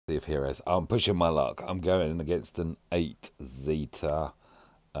of Heroes. I'm pushing my luck. I'm going against an 8 Zeta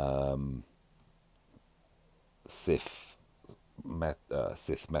Sith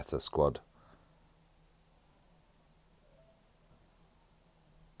meta squad.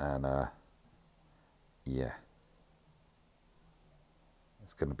 And yeah,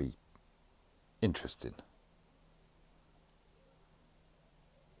 it's going to be interesting.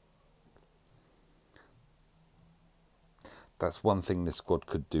 That's one thing this squad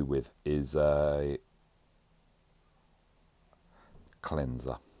could do with, is a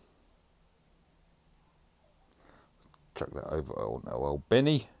cleanser. Chuck that over. Oh no, well,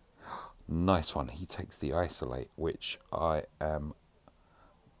 Benny, nice one. He takes the isolate, which I am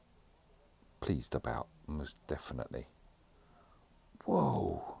pleased about, most definitely.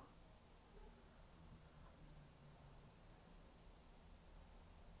 Whoa.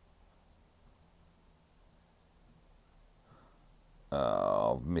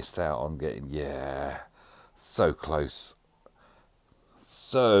 Oh, I've missed out on getting, yeah, so close.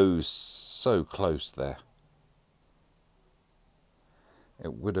 So close there.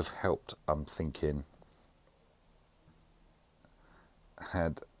 It would have helped, I'm thinking,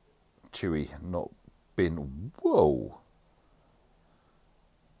 had Chewie not been, whoa,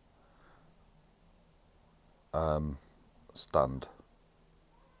 stunned.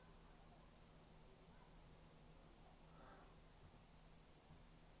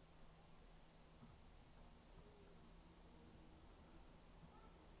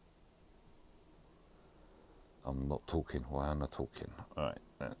 I'm not talking. Why am I talking? All right,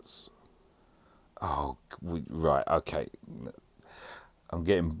 that's. Oh, right. Okay, I'm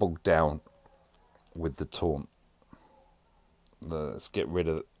getting bogged down with the taunt. Let's get rid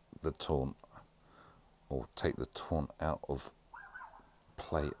of the taunt, or take the taunt out of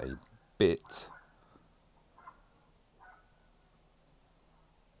play a bit.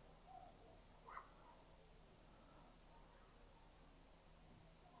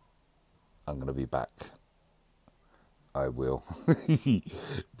 I'm gonna be back. I will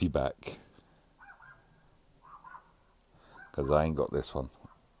be back, because I ain't got this one.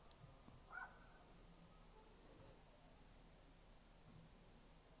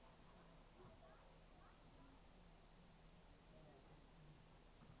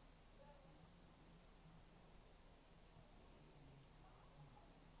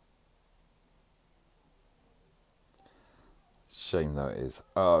 Shame though it is.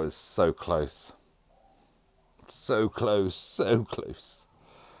 Oh, it's so close. So close, so close.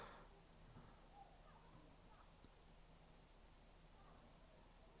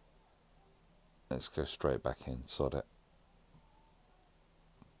 Let's go straight back in, sod it.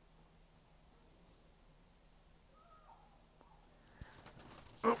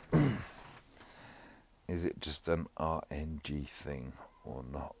 Is it just an RNG thing or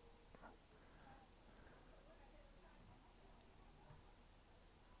not?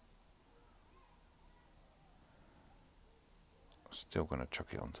 Still going to chuck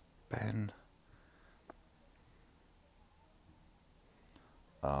it onto Ben.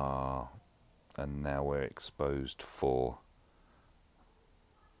 And now we're exposed for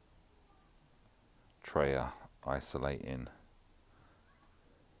Treya isolating.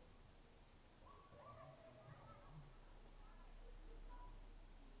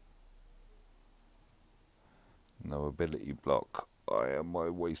 No ability block. Why am I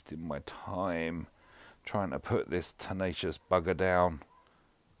wasting my time trying to put this tenacious bugger down?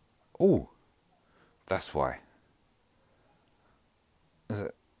 Oh, that's why. Is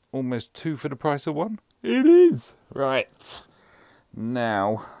it almost 2 for the price of 1? It is. Right.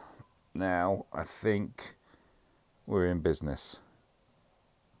 Now I think we're in business.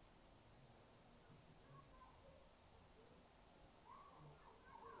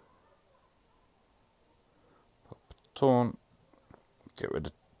 Pop taunt. Get rid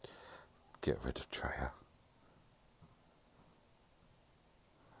of Treya.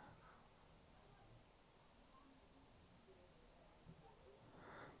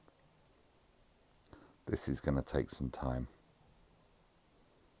 This is going to take some time.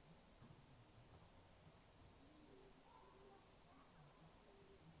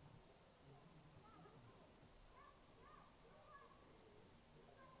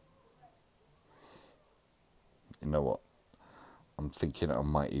 You know what? I'm thinking I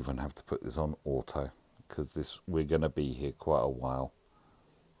might even have to put this on auto, because we're going to be here quite a while.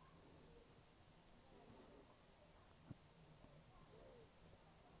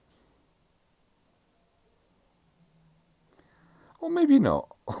 Or maybe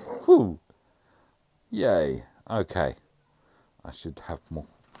not. Yay. Okay. I should have more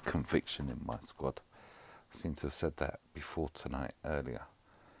conviction in my squad. I seem to have said that before tonight, earlier.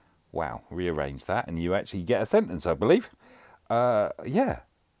 Wow, rearrange that and you actually get a sentence, I believe. Yeah.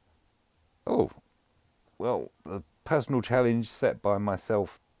 Oh, well, the personal challenge set by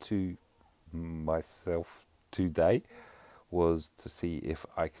myself today was to see if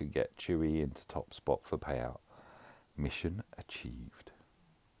I could get Chewie into top spot for payout. Mission achieved.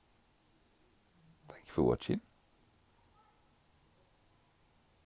 Thank you for watching.